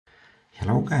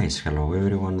Hello guys, hello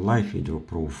everyone, live video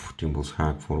proof Thimbles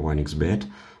Hack for 1xbet,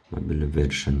 mobile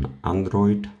version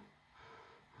Android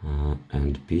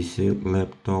and PC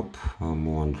laptop,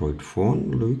 more Android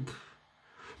phone,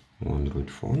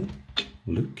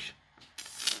 look,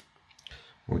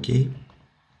 okay,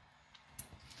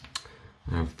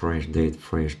 fresh date,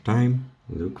 fresh time,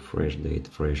 look, fresh date,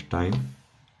 fresh time,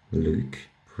 look,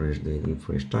 fresh date and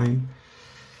fresh time,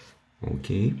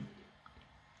 okay.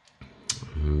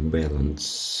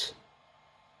 Balance,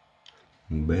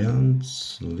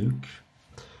 look,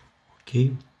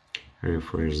 okay,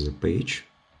 refresh the page,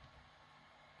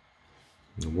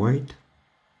 white,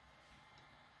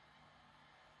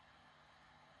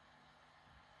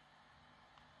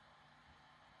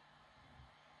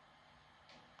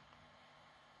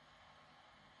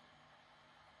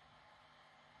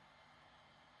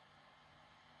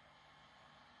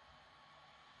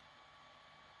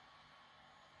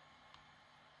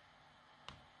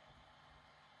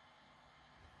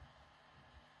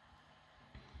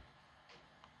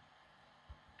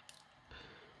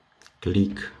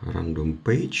 click random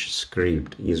page,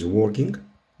 script is working,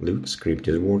 look, script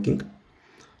is working,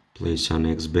 place an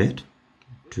X bet,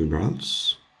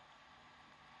 $2,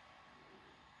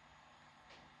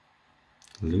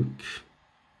 look,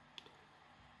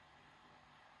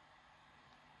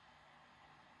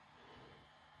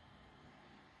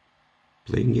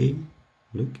 play game,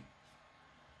 look,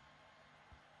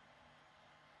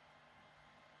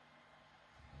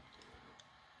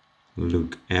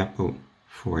 look Apple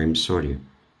for I'm sorry,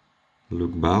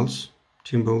 look balls,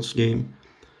 Thimbles game,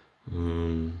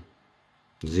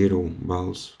 0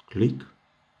 balls, click,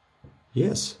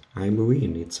 yes, I'm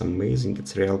win, it's amazing,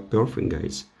 it's real perfect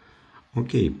guys.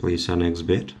 Okay, place an X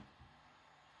bet,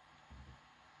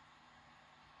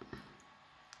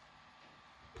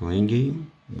 playing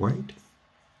game, white,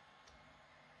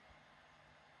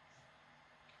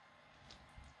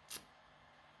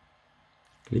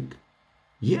 click,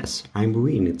 yes, I'm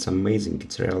win, it's amazing,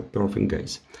 it's real perfect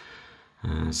guys.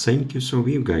 Thank you so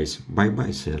much guys, bye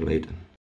bye, see you later.